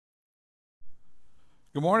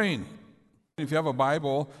Good morning. If you have a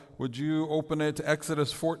Bible, would you open it to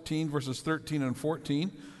Exodus 14, verses 13 and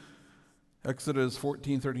 14? Exodus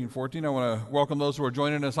 14, 13, 14. I want to welcome those who are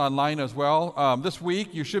joining us online as well. This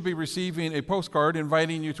week, you should be receiving a postcard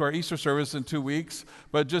inviting you to our Easter service in 2 weeks.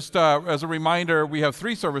 But just as a reminder, we have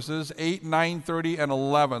 3 services, 8, 9:30, and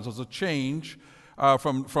 11. So it's a change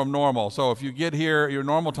from normal. So if you get here at your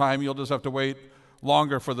normal time, you'll just have to wait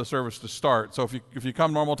longer for the service to start. So if you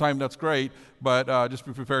come normal time, that's great, but just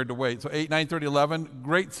be prepared to wait. So 8, 9:30, 11.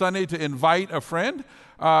 Great Sunday to invite a friend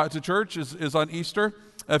to church is on Easter.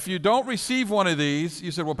 If you don't receive one of these,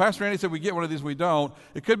 you said, well, Pastor Andy said we get one of these, we don't.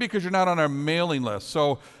 It could be because you're not on our mailing list.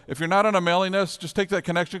 So if you're not on a mailing list, just take that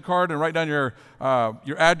connection card and write down your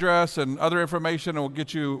address and other information, and we'll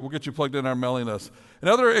get you plugged in our mailing list.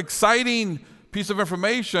 Another exciting piece of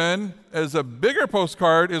information as a bigger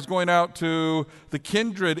postcard is going out to the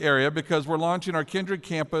Kindred area because we're launching our Kindred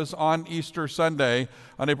campus on Easter Sunday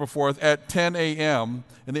on April 4th at 10 a.m.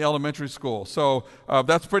 in the elementary school. So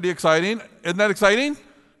that's pretty exciting. Isn't that exciting?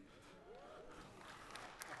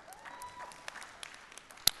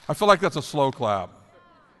 I feel like that's a slow clap.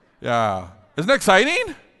 Yeah. Isn't that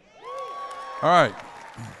exciting? All right.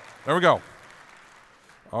 There we go.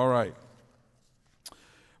 All right.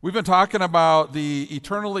 We've been talking about the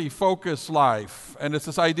eternally focused life, and it's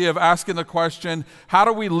this idea of asking the question, how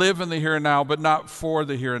do we live in the here and now, but not for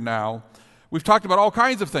the here and now? We've talked about all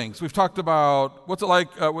kinds of things. We've talked about what's it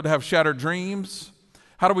like to have shattered dreams.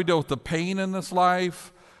 How do we deal with the pain in this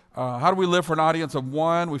life? How do we live for an audience of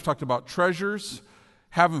one? We've talked about treasures,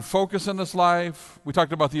 having focus in this life. We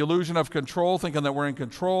talked about the illusion of control, thinking that we're in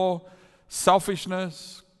control,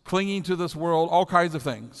 selfishness, clinging to this world, all kinds of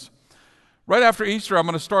things. Right after Easter, I'm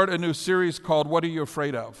going to start a new series called What Are You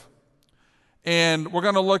Afraid Of? And we're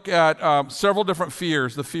going to look at several different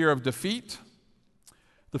fears: the fear of defeat,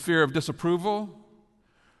 the fear of disapproval,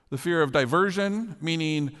 the fear of diversion,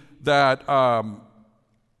 meaning that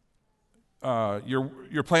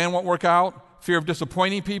your plan won't work out, fear of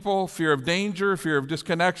disappointing people, fear of danger, fear of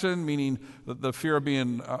disconnection, meaning the fear of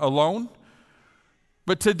being alone.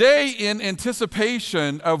 But today, in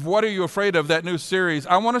anticipation of What Are You Afraid Of, that new series,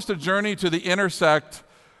 I want us to journey to the intersect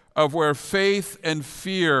of where faith and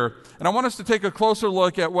fear, and I want us to take a closer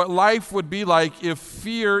look at what life would be like if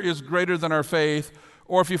fear is greater than our faith,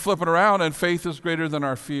 or if you flip it around and faith is greater than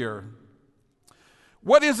our fear.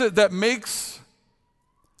 What is it that makes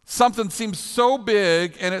something seem so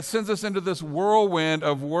big and it sends us into this whirlwind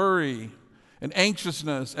of worry and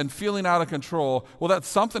anxiousness and feeling out of control? Well, that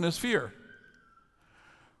something is fear.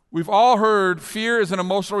 We've all heard fear is an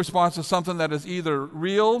emotional response to something that is either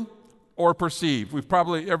real or perceived.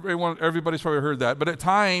 Everybody's probably heard that. But at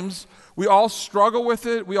times, we all struggle with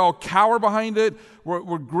it. We all cower behind it.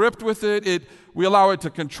 We're gripped with it. We allow it to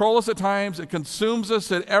control us at times. It consumes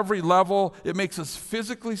us at every level. It makes us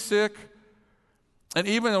physically sick. And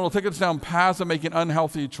even it will take us down paths of making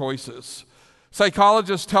unhealthy choices.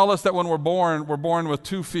 Psychologists tell us that when we're born with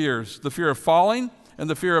 2 fears: the fear of falling and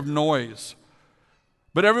the fear of noise.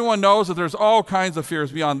 But everyone knows that there's all kinds of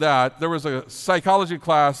fears beyond that. There was a psychology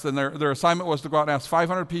class, and their assignment was to go out and ask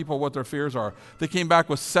 500 people what their fears are. They came back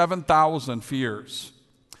with 7,000 fears.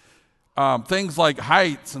 Things like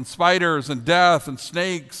heights and spiders and death and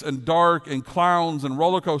snakes and dark and clowns and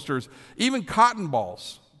roller coasters, even cotton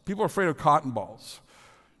balls. People are afraid of cotton balls.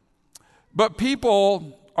 But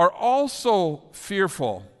people are also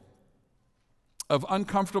fearful of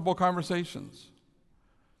uncomfortable conversations,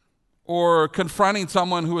 or confronting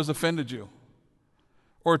someone who has offended you,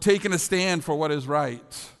 or taking a stand for what is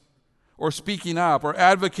right, or speaking up, or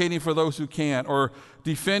advocating for those who can't, or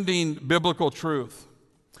defending biblical truth.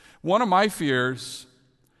 One of my fears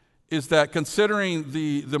is that, considering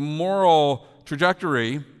the moral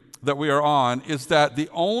trajectory that we are on, is that the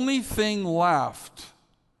only thing left,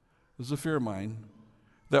 this is a fear of mine,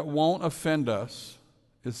 that won't offend us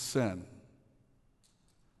is sin,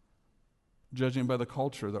 judging by the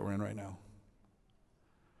culture that we're in right now.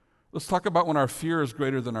 Let's talk about when our fear is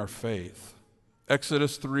greater than our faith.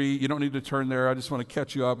 Exodus 3, you don't need to turn there. I just want to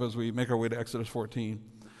catch you up as we make our way to Exodus 14.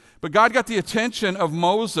 But God got the attention of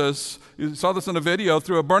Moses. You saw this in a video,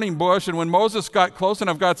 through a burning bush. And when Moses got close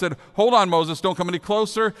enough, God said, hold on, Moses, don't come any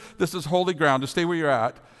closer. This is holy ground. Just stay where you're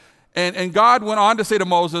at. And God went on to say to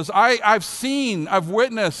Moses, I've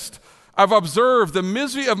witnessed, I've observed the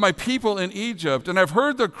misery of my people in Egypt, and I've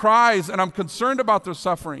heard their cries, and I'm concerned about their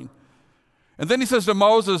suffering. And then he says to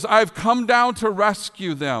Moses, I've come down to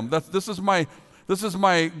rescue them. This is my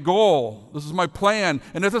goal. This is my plan.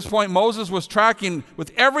 And at this point, Moses was tracking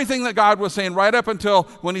with everything that God was saying right up until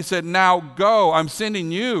when he said, now go, I'm sending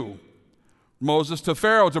you, Moses, to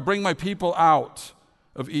Pharaoh to bring my people out.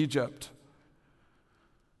 of Egypt.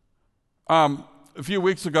 A few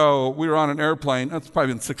weeks ago, we were on an airplane. That's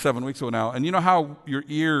probably been 6-7 weeks ago now. And you know how your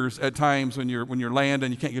ears, at times when you're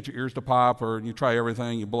landing, you can't get your ears to pop, or you try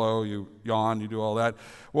everything, you blow, you yawn, you do all that.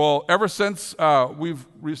 Well, ever since we've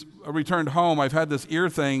returned home, I've had this ear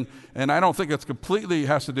thing, and I don't think it's completely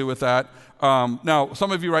has to do with that. Now,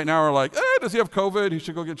 some of you right now are like, does he have COVID? He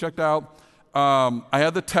should go get checked out. I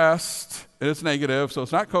had the test, and it's negative, so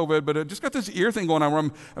it's not COVID, but I just got this ear thing going on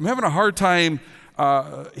where I'm having a hard time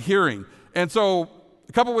hearing. And so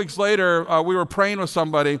a couple weeks later, we were praying with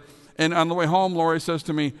somebody, and on the way home, Lori says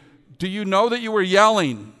to me, "Do you know that you were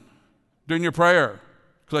yelling during your prayer?"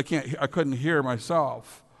 Because I couldn't hear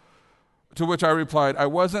myself. To which I replied, "I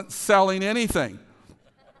wasn't selling anything."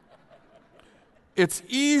 It's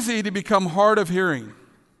easy to become hard of hearing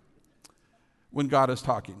when God is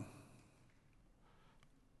talking.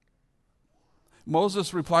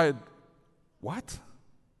 Moses replied, "What?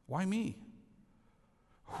 Why me?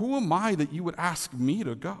 Who am I that you would ask me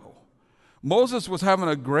to go?" Moses was having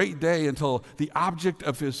a great day until the object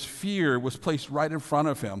of his fear was placed right in front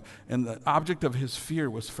of him, and the object of his fear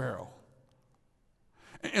was Pharaoh.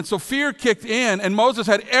 And so fear kicked in, and Moses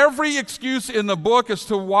had every excuse in the book as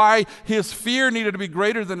to why his fear needed to be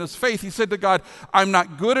greater than his faith. He said to God, "I'm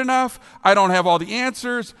not good enough. I don't have all the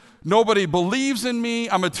answers. Nobody believes in me.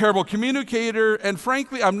 I'm a terrible communicator, and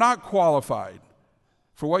frankly, I'm not qualified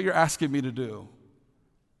for what you're asking me to do."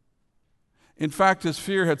 In fact, his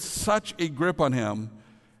fear had such a grip on him,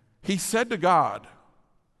 he said to God,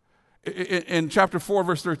 in chapter 4,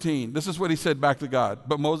 verse 13, this is what he said back to God.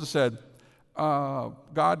 But Moses said,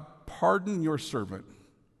 "God, pardon your servant,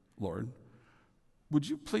 Lord. Would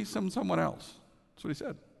you please send someone else?" That's what he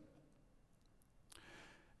said.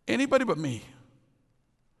 "Anybody but me.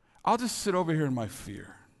 I'll just sit over here in my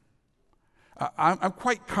fear. I'm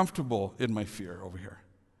quite comfortable in my fear over here.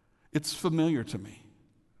 It's familiar to me."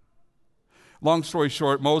 Long story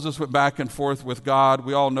short, Moses went back and forth with God.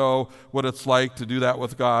 We all know what it's like to do that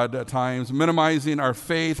with God at times, minimizing our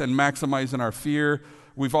faith and maximizing our fear.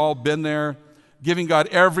 We've all been there, giving God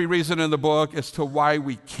every reason in the book as to why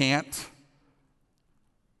we can't.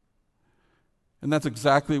 And that's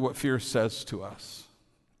exactly what fear says to us.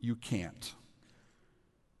 You can't.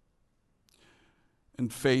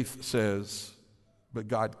 And faith says, but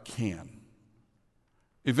God can.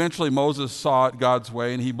 Eventually, Moses saw it God's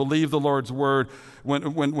way, and he believed the Lord's word when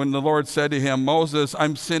the Lord said to him, "Moses,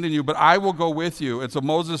 I'm sending you, but I will go with you." And so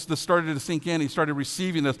Moses, this started to sink in. He started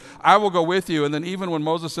receiving this. "I will go with you." And then even when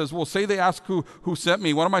Moses says, "Well, say they ask who sent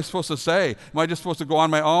me, what am I supposed to say? Am I just supposed to go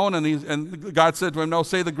on my own?" And God said to him, "No,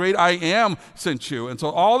 say the great I am sent you." And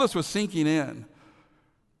so all this was sinking in.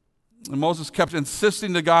 And Moses kept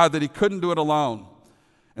insisting to God that he couldn't do it alone.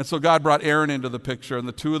 And so God brought Aaron into the picture, and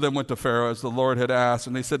the two of them went to Pharaoh as the Lord had asked.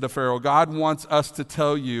 And they said to Pharaoh, "God wants us to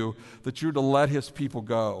tell you that you're to let his people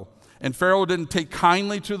go." And Pharaoh didn't take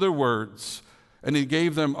kindly to their words, and he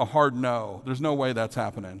gave them a hard no. There's no way that's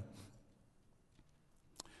happening.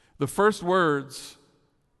 The first words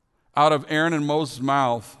out of Aaron and Moses'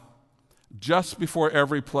 mouth, just before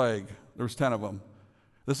every plague, there was 10 of them,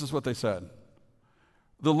 this is what they said.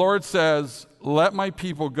 The Lord says, "Let my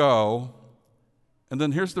people go." And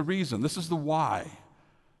then here's the reason. This is the why.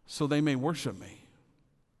 "So they may worship me."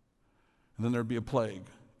 And then there'd be a plague,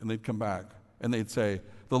 and they'd come back, and they'd say,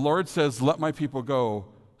 "The Lord says, let my people go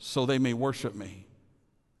so they may worship me.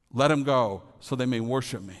 Let them go so they may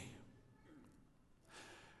worship me."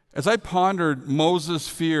 As I pondered Moses'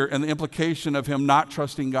 fear and the implication of him not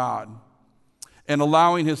trusting God and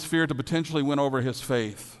allowing his fear to potentially win over his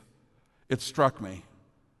faith, it struck me.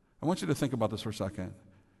 I want you to think about this for a second.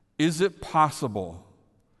 Is it possible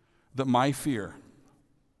that my fear,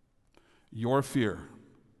 your fear,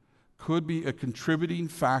 could be a contributing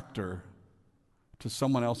factor to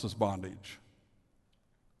someone else's bondage?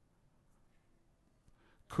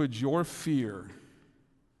 Could your fear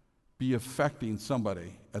be affecting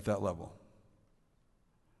somebody at that level?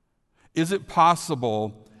 Is it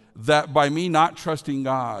possible that by me not trusting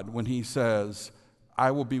God when he says,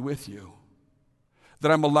 "I will be with you,"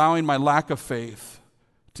 that I'm allowing my lack of faith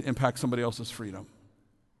to impact somebody else's freedom?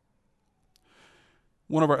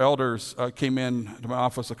 One of our elders came in to my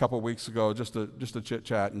office a couple of weeks ago just to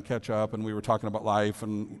chit-chat and catch up, and we were talking about life,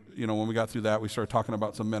 and when we got through that, we started talking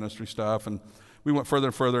about some ministry stuff, and we went further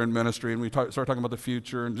and further in ministry, and we started talking about the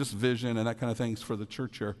future and just vision and that kind of things for the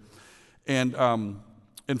church here. And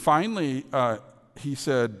finally, he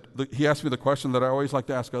asked me the question that I always like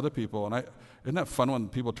to ask other people, and isn't that fun when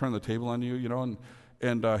people turn the table on you,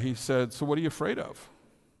 and he said, "So what are you afraid of?"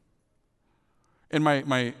 And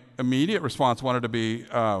my immediate response wanted to be,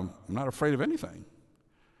 "I'm not afraid of anything."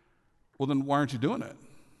 well, then why aren't you doing it?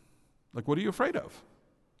 Like, what are you afraid of?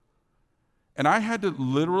 And I had to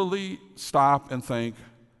literally stop and think,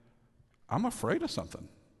 I'm afraid of something.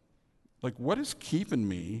 Like, what is keeping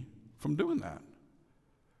me from doing that?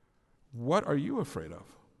 What are you afraid of?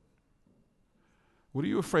 What are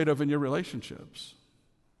you afraid of in your relationships?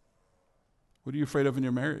 What are you afraid of in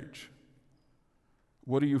your marriage?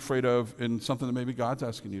 What are you afraid of in something that maybe God's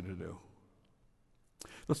asking you to do?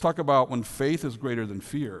 Let's talk about when faith is greater than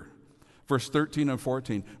fear. Verse 13 and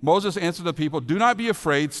 14. Moses answered the people, do not be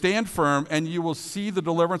afraid, stand firm, and you will see the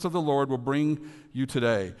deliverance of the Lord will bring you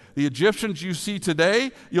today. The Egyptians you see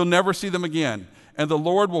today, you'll never see them again. And the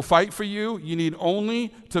Lord will fight for you. You need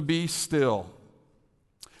only to be still.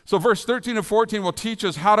 So verse 13 and 14 will teach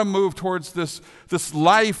us how to move towards this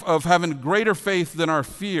life of having greater faith than our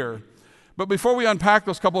fear. But before we unpack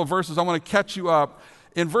those couple of verses, I want to catch you up.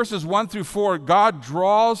 In verses 1 through 4, God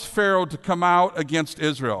draws Pharaoh to come out against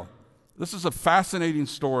Israel. This is a fascinating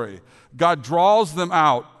story. God draws them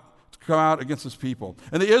out to come out against his people.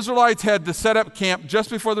 And the Israelites had to set up camp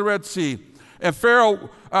just before the Red Sea. And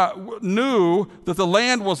Pharaoh knew that the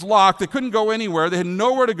land was locked. They couldn't go anywhere. They had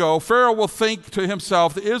nowhere to go. Pharaoh will think to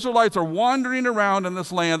himself, the Israelites are wandering around in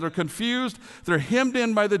this land. They're confused. They're hemmed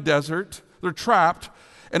in by the desert. They're trapped.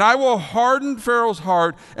 And I will harden Pharaoh's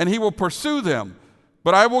heart, and he will pursue them.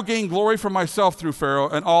 But I will gain glory for myself through Pharaoh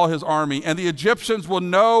and all his army, and the Egyptians will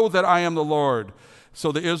know that I am the Lord.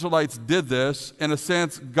 So the Israelites did this. In a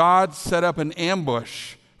sense, God set up an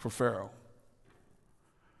ambush for Pharaoh.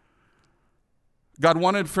 God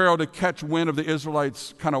wanted Pharaoh to catch wind of the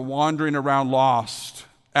Israelites kind of wandering around lost,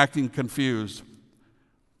 acting confused.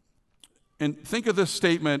 And think of this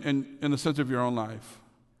statement in the sense of your own life.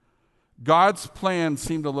 God's plan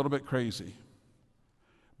seemed a little bit crazy,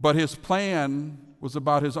 but his plan was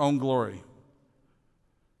about his own glory,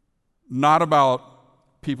 not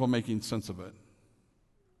about people making sense of it.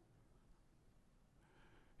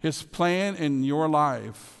 His plan in your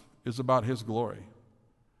life is about his glory.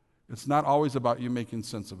 It's not always about you making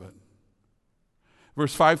sense of it.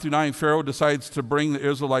 Verse 5 through 9, Pharaoh decides to bring the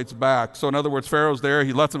Israelites back. So in other words, Pharaoh's there.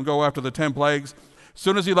 He lets them go after the 10 plagues. As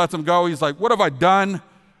soon as he lets them go, he's like, what have I done?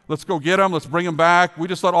 Let's go get them. Let's bring them back. We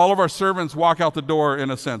just let all of our servants walk out the door,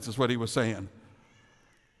 in a sense, is what he was saying.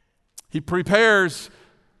 He prepares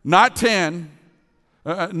not 10,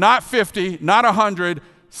 not 50, not 100,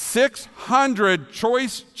 600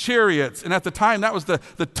 choice chariots. And at the time, that was the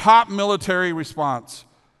top military response.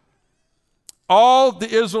 All the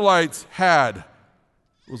Israelites had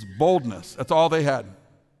was boldness. That's all they had.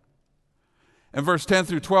 In verse 10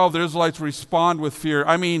 through 12, the Israelites respond with fear.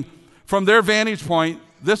 I mean, from their vantage point,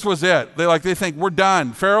 this was it. They think, we're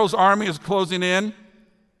done. Pharaoh's army is closing in,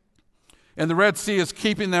 and the Red Sea is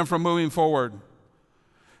keeping them from moving forward.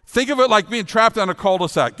 Think of it like being trapped on a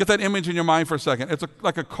cul-de-sac. Get that image in your mind for a second. It's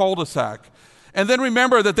like a cul-de-sac. And then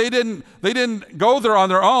remember that they didn't go there on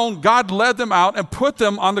their own. God led them out and put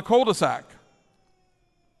them on the cul-de-sac.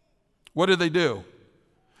 What did they do?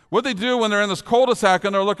 What they do when they're in this cul-de-sac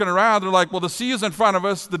and they're looking around, they're like, well, the sea is in front of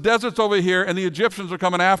us, the desert's over here, and the Egyptians are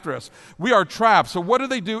coming after us. We are trapped. So what do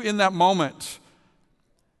they do in that moment?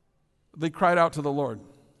 They cried out to the Lord.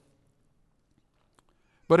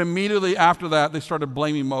 But immediately after that, they started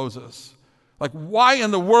blaming Moses. Like, why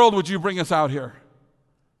in the world would you bring us out here?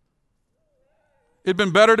 It'd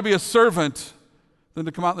been better to be a servant than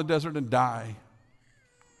to come out in the desert and die.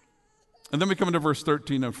 And then we come into verse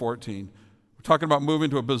 13 and 14. We're talking about moving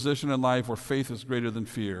to a position in life where faith is greater than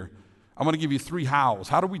fear. I'm going to give you 3 hows.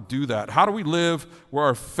 How do we do that? How do we live where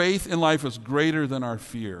our faith in life is greater than our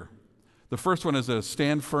fear? The first one is to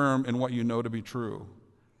stand firm in what you know to be true.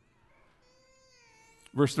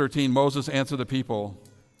 Verse 13, Moses answered the people,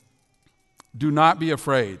 do not be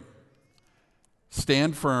afraid.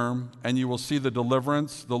 Stand firm, and you will see the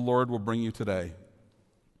deliverance the Lord will bring you today.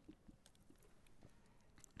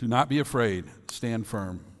 Do not be afraid. Stand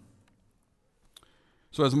firm.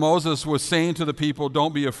 So as Moses was saying to the people,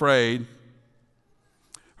 don't be afraid,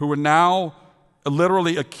 who were now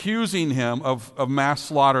literally accusing him of mass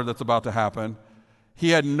slaughter that's about to happen, he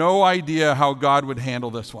had no idea how God would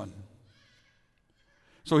handle this one.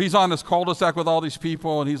 So he's on this cul-de-sac with all these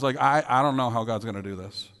people, and he's like, I don't know how God's going to do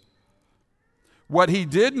this. What he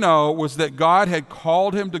did know was that God had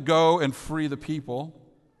called him to go and free the people.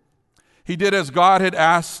 He did as God had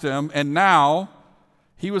asked him, and now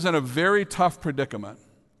he was in a very tough predicament.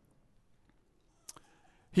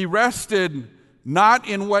 He rested not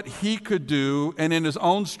in what he could do and in his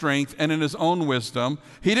own strength and in his own wisdom.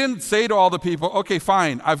 He didn't say to all the people, okay,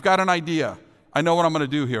 fine, I've got an idea. I know what I'm going to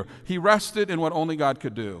do here. He rested in what only God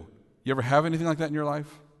could do. You ever have anything like that in your life?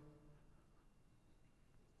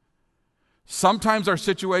 Sometimes our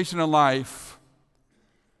situation in life,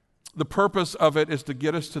 the purpose of it is to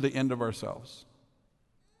get us to the end of ourselves,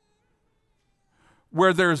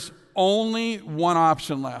 where there's only one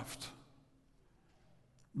option left: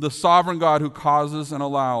 the sovereign God who causes and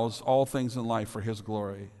allows all things in life for his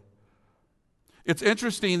glory. It's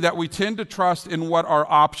interesting that we tend to trust in what our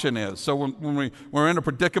option is. So when we're in a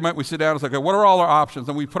predicament, we sit down and say, okay, what are all our options?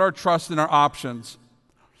 And we put our trust in our options.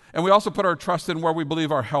 And we also put our trust in where we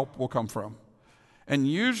believe our help will come from. And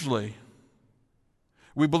usually,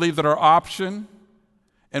 we believe that our option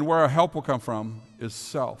and where our help will come from is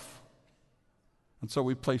self. And so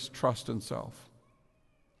we place trust in self.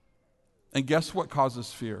 And guess what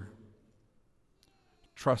causes fear?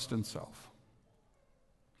 Trust in self.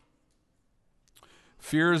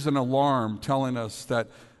 Fear is an alarm telling us that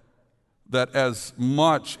as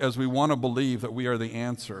much as we want to believe that we are the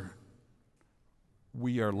answer,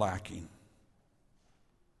 we are lacking.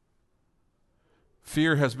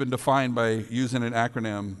 Fear has been defined by using an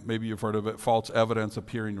acronym. Maybe you've heard of it: false evidence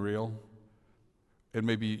appearing real. And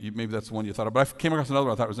maybe that's the one you thought of. But I came across another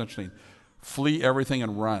one I thought was interesting: flee everything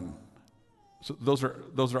and run. So those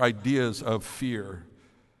are ideas of fear.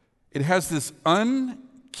 It has this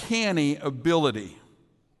uncanny ability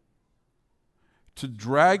to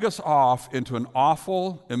drag us off into an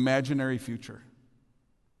awful imaginary future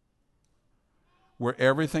where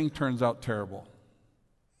everything turns out terrible.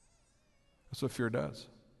 That's what fear does.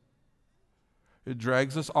 It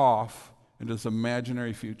drags us off into this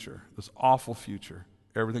imaginary future, this awful future.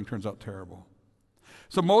 Everything turns out terrible.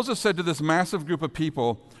 So Moses said to this massive group of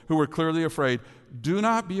people who were clearly afraid, "Do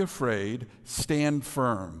not be afraid, stand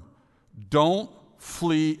firm. Don't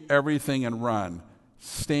flee everything and run.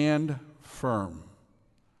 Stand firm.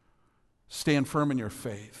 Stand firm in your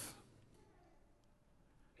faith.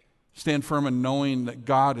 Stand firm in knowing that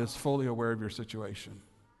God is fully aware of your situation.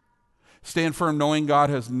 Stand firm knowing God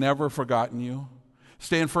has never forgotten you.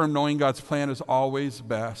 Stand firm knowing God's plan is always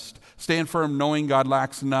best. Stand firm knowing God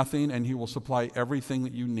lacks nothing and he will supply everything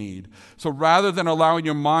that you need." So rather than allowing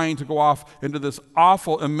your mind to go off into this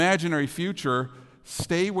awful imaginary future,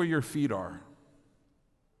 stay where your feet are.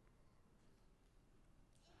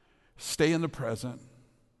 Stay in the present.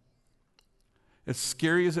 As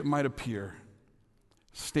scary as it might appear,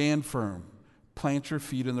 stand firm. Plant your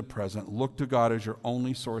feet in the present. Look to God as your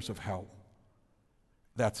only source of help.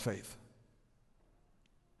 That's faith.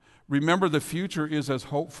 Remember, the future is as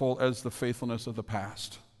hopeful as the faithfulness of the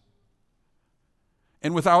past.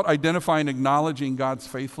 And without identifying and acknowledging God's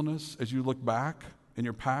faithfulness as you look back in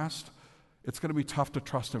your past, it's going to be tough to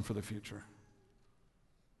trust him for the future.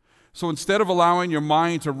 So instead of allowing your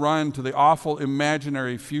mind to run to the awful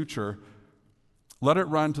imaginary future, let it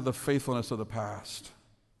run to the faithfulness of the past.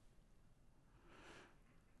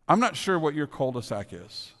 I'm not sure what your cul-de-sac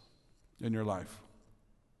is in your life.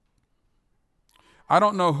 I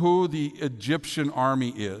don't know who the Egyptian army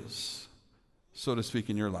is, so to speak,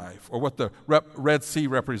 in your life, or what the Red Sea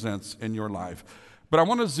represents in your life. But I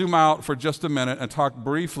want to zoom out for just a minute and talk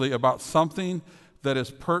briefly about something that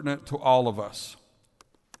is pertinent to all of us.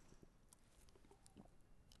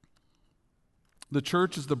 The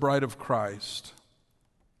church is the bride of Christ.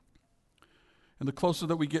 And the closer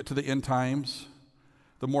that we get to the end times,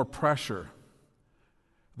 the more pressure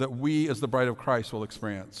that we as the bride of Christ will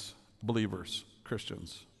experience, believers,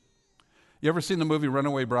 Christians. You ever seen the movie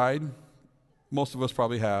Runaway Bride? Most of us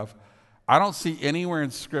probably have. I don't see anywhere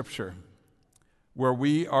in Scripture where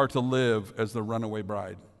we are to live as the runaway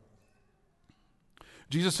bride.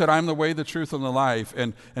 Jesus said, "I'm the way, the truth, and the life."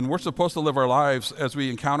 And we're supposed to live our lives as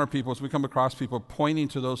we encounter people, as we come across people, pointing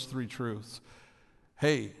to those three truths.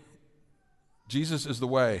 Hey, Jesus is the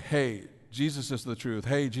way. Hey, Jesus is the truth.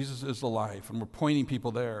 Hey, Jesus is the life. And we're pointing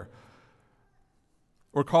people there.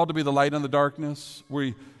 We're called to be the light in the darkness.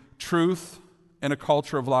 Truth in a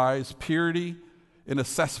culture of lies, purity in a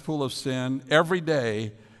cesspool of sin. Every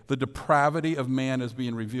day, the depravity of man is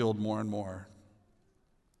being revealed more and more.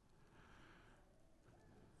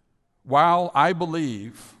 While I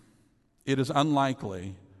believe it is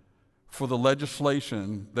unlikely for the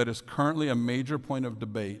legislation that is currently a major point of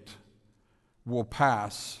debate will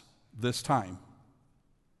pass this time,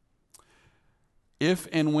 if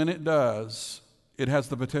and when it does, it has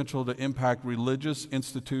the potential to impact religious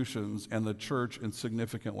institutions and the church in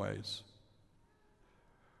significant ways.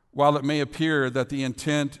 While it may appear that the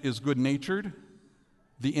intent is good-natured,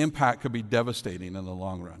 the impact could be devastating in the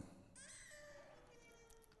long run.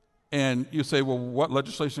 And you say, well, what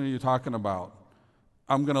legislation are you talking about?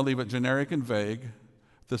 I'm going to leave it generic and vague.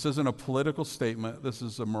 This isn't a political statement. This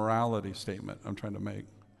is a morality statement I'm trying to make.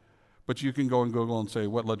 But you can go and Google and say,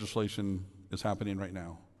 what legislation is happening right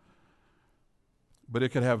now? but it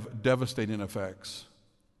could have devastating effects.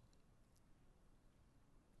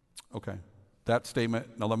 Okay, that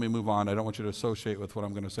statement, now let me move on. I don't want you to associate with what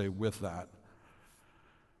I'm going to say with that.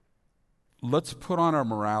 Let's put on our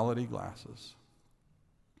morality glasses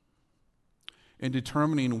in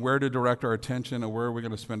determining where to direct our attention and where we're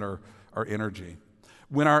going to spend our energy.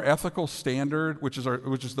 When our ethical standard, which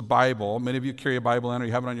is the Bible, many of you carry a Bible in or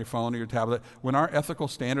you have it on your phone or your tablet, when our ethical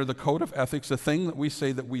standard, the code of ethics, the thing that we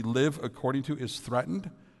say that we live according to is threatened,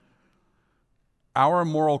 our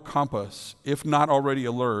moral compass, if not already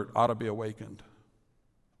alert, ought to be awakened.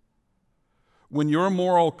 When your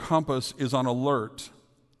moral compass is on alert,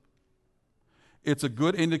 it's a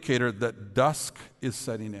good indicator that dusk is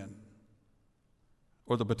setting in,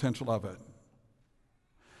 or the potential of it.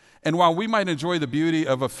 And while we might enjoy the beauty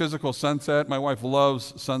of a physical sunset, my wife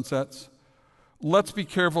loves sunsets, let's be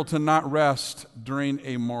careful to not rest during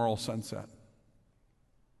a moral sunset.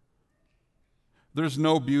 There's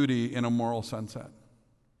no beauty in a moral sunset.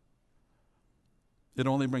 It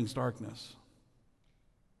only brings darkness.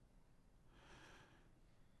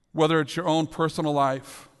 Whether it's your own personal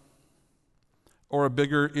life or a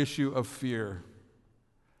bigger issue of fear,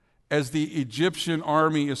 as the Egyptian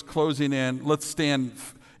army is closing in, let's stand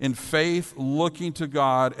in faith, looking to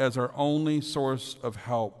God as our only source of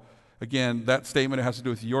help. Again, that statement has to do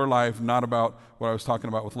with your life, not about what I was talking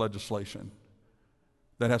about with legislation.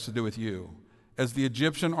 That has to do with you. As the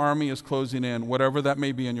Egyptian army is closing in, whatever that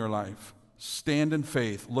may be in your life, stand in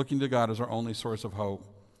faith, looking to God as our only source of hope.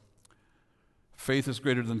 Faith is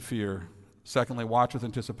greater than fear. Secondly, watch with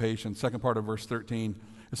anticipation. Second part of verse 13.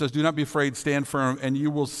 It says, do not be afraid, stand firm, and you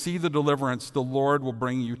will see the deliverance the Lord will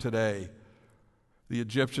bring you today. The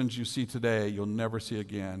Egyptians you see today, you'll never see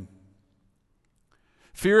again.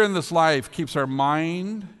 Fear in this life keeps our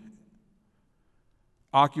mind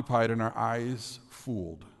occupied and our eyes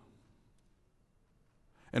fooled.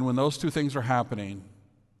 And when those two things are happening,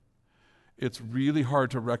 it's really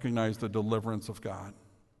hard to recognize the deliverance of God.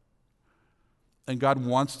 And God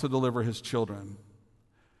wants to deliver his children,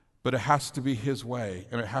 but it has to be his way,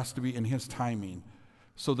 and it has to be in his timing,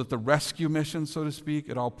 so that the rescue mission, so to speak,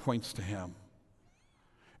 it all points to him.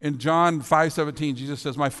 In John 5:17, Jesus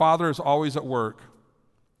says, my Father is always at work.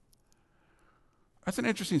 That's an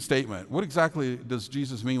interesting statement. What exactly does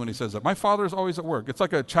Jesus mean when he says that? My Father is always at work. It's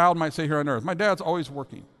like a child might say here on earth, my dad's always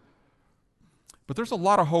working. But there's a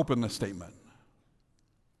lot of hope in this statement.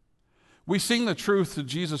 We sing the truth to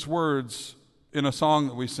Jesus' words in a song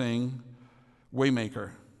that we sing,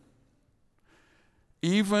 Waymaker.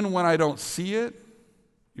 Even when I don't see it,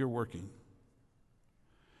 you're working.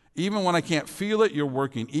 Even when I can't feel it, you're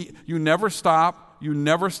working. You never stop. You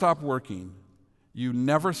never stop working. You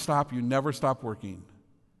never stop. You never stop working.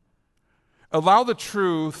 Allow the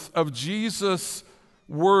truth of Jesus'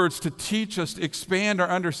 words to teach us, to expand our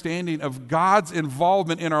understanding of God's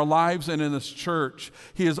involvement in our lives and in this church.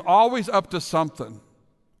 He is always up to something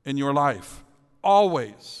in your life.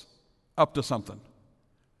 Always up to something.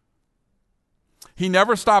 He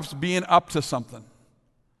never stops being up to something.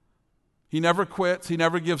 He never quits. He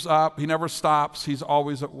never gives up. He never stops. He's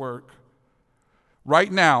always at work.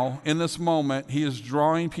 Right now, in this moment, he is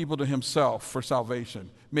drawing people to himself for salvation.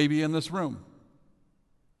 Maybe in this room.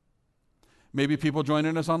 Maybe people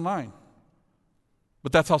joining us online.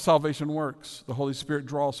 But that's how salvation works. The Holy Spirit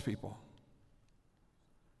draws people.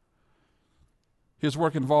 His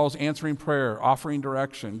work involves answering prayer, offering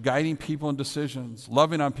direction, guiding people in decisions,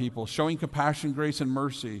 loving on people, showing compassion, grace, and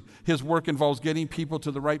mercy. His work involves getting people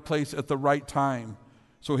to the right place at the right time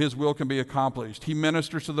so his will can be accomplished. He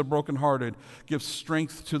ministers to the brokenhearted, gives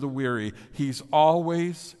strength to the weary. He's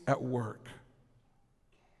always at work.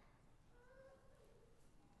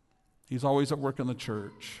 He's always at work in the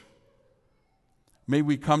church. May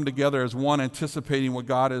we come together as one, anticipating what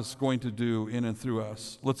God is going to do in and through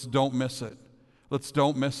us. Let's don't miss it. Let's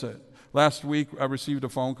don't miss it. Last week, Lori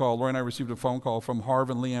and I received a phone call from Harv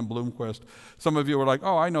and Leanne Bloomquist. Some of you were like,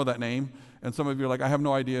 oh, I know that name. And some of you are like, I have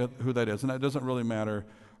no idea who that is. And that doesn't really matter.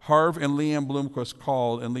 Harv and Leanne Bloomquist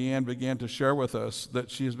called, and Leanne began to share with us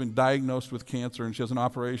that she has been diagnosed with cancer, and she has an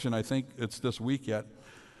operation, I think it's this week yet.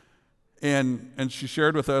 And she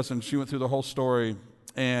shared with us, and she went through the whole story.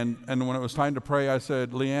 And when it was time to pray, I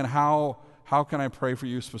said, Leanne, how can I pray for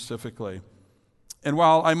you specifically? And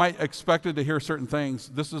while I might expected to hear certain things,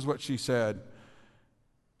 this is what she said.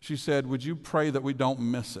 She said, would you pray that we don't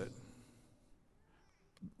miss it?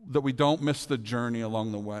 That we don't miss the journey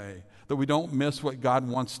along the way. That we don't miss what God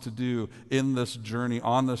wants to do in this journey,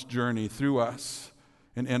 on this journey, through us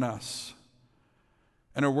and in us.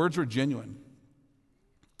 And her words were genuine.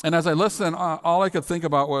 And as I listened, all I could think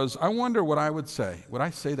about was, I wonder what I would say. Would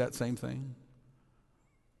I say that same thing?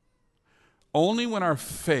 Only when our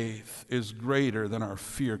faith is greater than our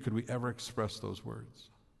fear could we ever express those words.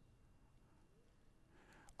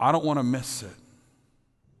 I don't want to miss it.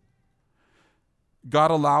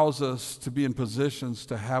 God allows us to be in positions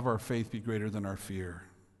to have our faith be greater than our fear.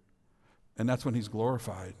 And that's when he's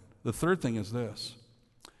glorified. The third thing is this: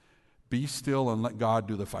 be still and let God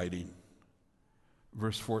do the fighting.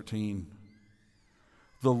 Verse 14,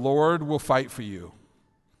 the Lord will fight for you.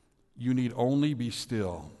 You need only be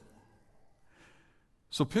still.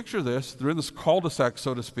 So picture this. They're in this cul-de-sac,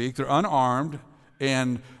 so to speak. They're unarmed,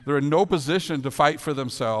 and they're in no position to fight for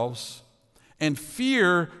themselves. And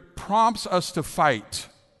fear prompts us to fight.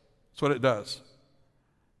 That's what it does.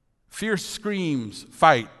 Fear screams,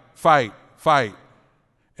 fight, fight, fight.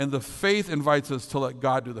 And the faith invites us to let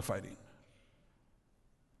God do the fighting.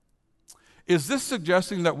 Is this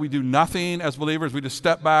suggesting that we do nothing as believers? We just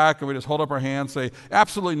step back and we just hold up our hands and say,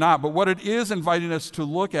 absolutely not. But what it is inviting us to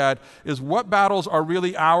look at is what battles are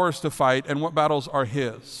really ours to fight and what battles are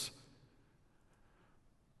his.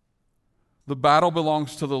 The battle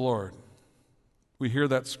belongs to the Lord. We hear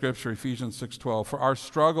that scripture, Ephesians 6:12. For our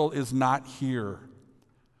struggle is not here.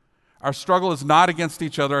 Our struggle is not against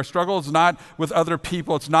each other. Our struggle is not with other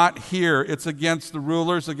people. It's not here. It's against the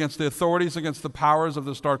rulers, against the authorities, against the powers of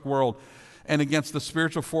this dark world, and against the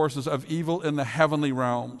spiritual forces of evil in the heavenly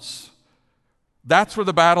realms. That's where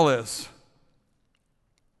the battle is.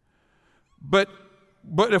 But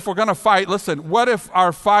if we're going to fight, listen, what if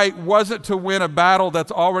our fight wasn't to win a battle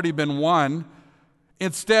that's already been won?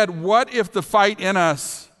 Instead, what if the fight in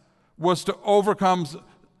us was to overcome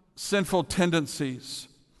sinful tendencies?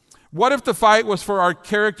 What if the fight was for our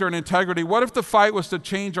character and integrity? What if the fight was to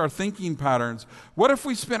change our thinking patterns? What if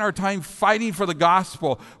we spent our time fighting for the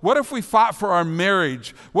gospel? What if we fought for our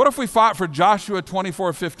marriage? What if we fought for Joshua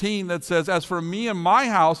 24:15 that says, as for me and my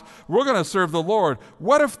house, we're going to serve the Lord?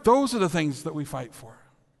 What if those are the things that we fight for?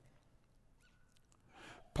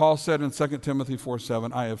 Paul said in 2 Timothy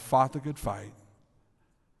 4:7, I have fought the good fight.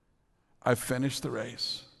 I've finished the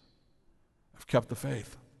race. I've kept the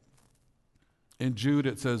faith. In Jude,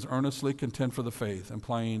 it says, earnestly contend for the faith,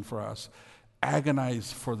 implying for us,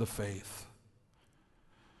 agonize for the faith.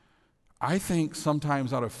 I think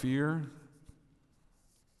sometimes out of fear,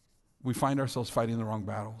 we find ourselves fighting the wrong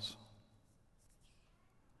battles.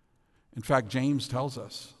 In fact, James tells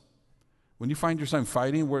us, when you find yourself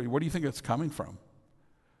fighting, where do you think it's coming from?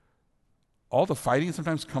 All the fighting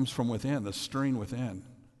sometimes comes from within, the stirring within.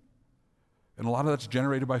 And a lot of that's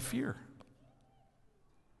generated by fear.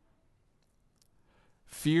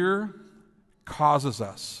 Fear causes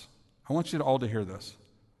us. I want you all to hear this,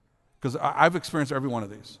 because I've experienced every one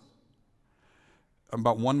of these. I'm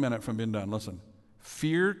about 1 minute from being done. Listen.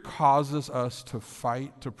 Fear causes us to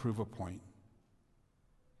fight to prove a point,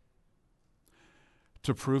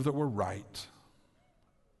 to prove that we're right,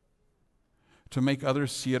 to make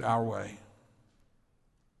others see it our way.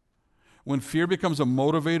 When fear becomes a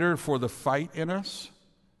motivator for the fight in us,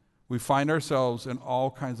 we find ourselves in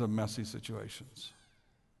all kinds of messy situations.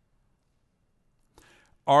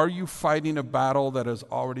 Are you fighting a battle that has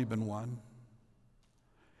already been won?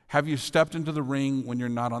 Have you stepped into the ring when you're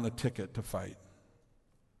not on the ticket to fight?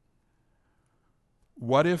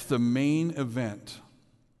 What if the main event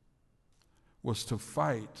was to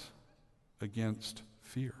fight against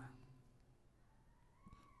fear?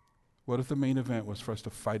 What if the main event was for us to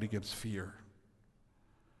fight against fear?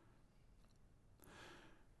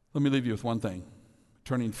 Let me leave you with one thing,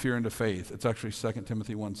 turning fear into faith. It's actually 2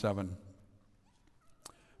 Timothy 1:7.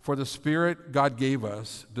 For the Spirit God gave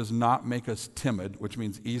us does not make us timid, which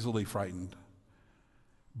means easily frightened,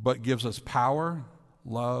 but gives us power,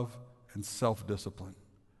 love, and self-discipline.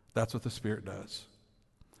 That's what the Spirit does.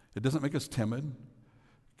 It doesn't make us timid.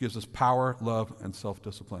 It gives us power, love, and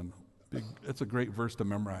self-discipline. It's a great verse to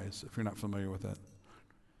memorize if you're not familiar with it.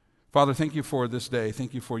 Father, thank you for this day.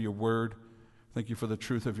 Thank you for your word. Thank you for the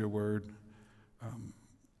truth of your word.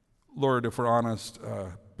 Lord, if we're honest,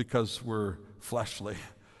 because we're fleshly,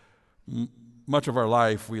 much of our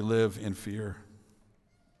life we live in fear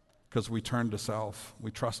because we turn to self.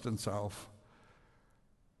 We trust in self.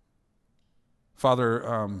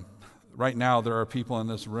 Father, right now there are people in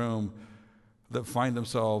this room that find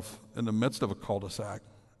themselves in the midst of a cul-de-sac.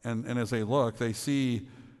 And as they look, they see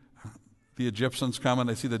the Egyptians coming,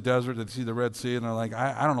 they see the desert, they see the Red Sea, and they're like,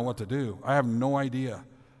 I don't know what to do. I have no idea.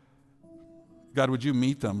 God, would you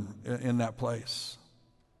meet them in that place?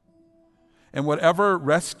 And whatever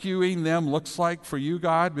rescuing them looks like for you,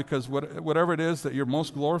 God, because whatever it is that you're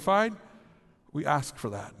most glorified, we ask for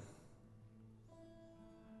that.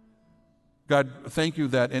 God, thank you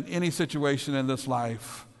that in any situation in this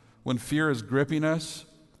life, when fear is gripping us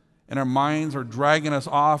and our minds are dragging us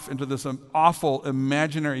off into this awful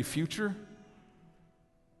imaginary future,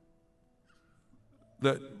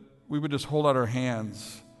 that we would just hold out our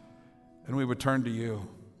hands and we would turn to you.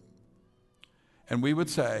 And we would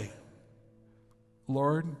say,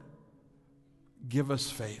 Lord, give us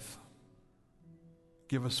faith.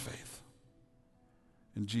 Give us faith.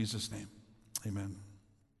 In Jesus' name, amen.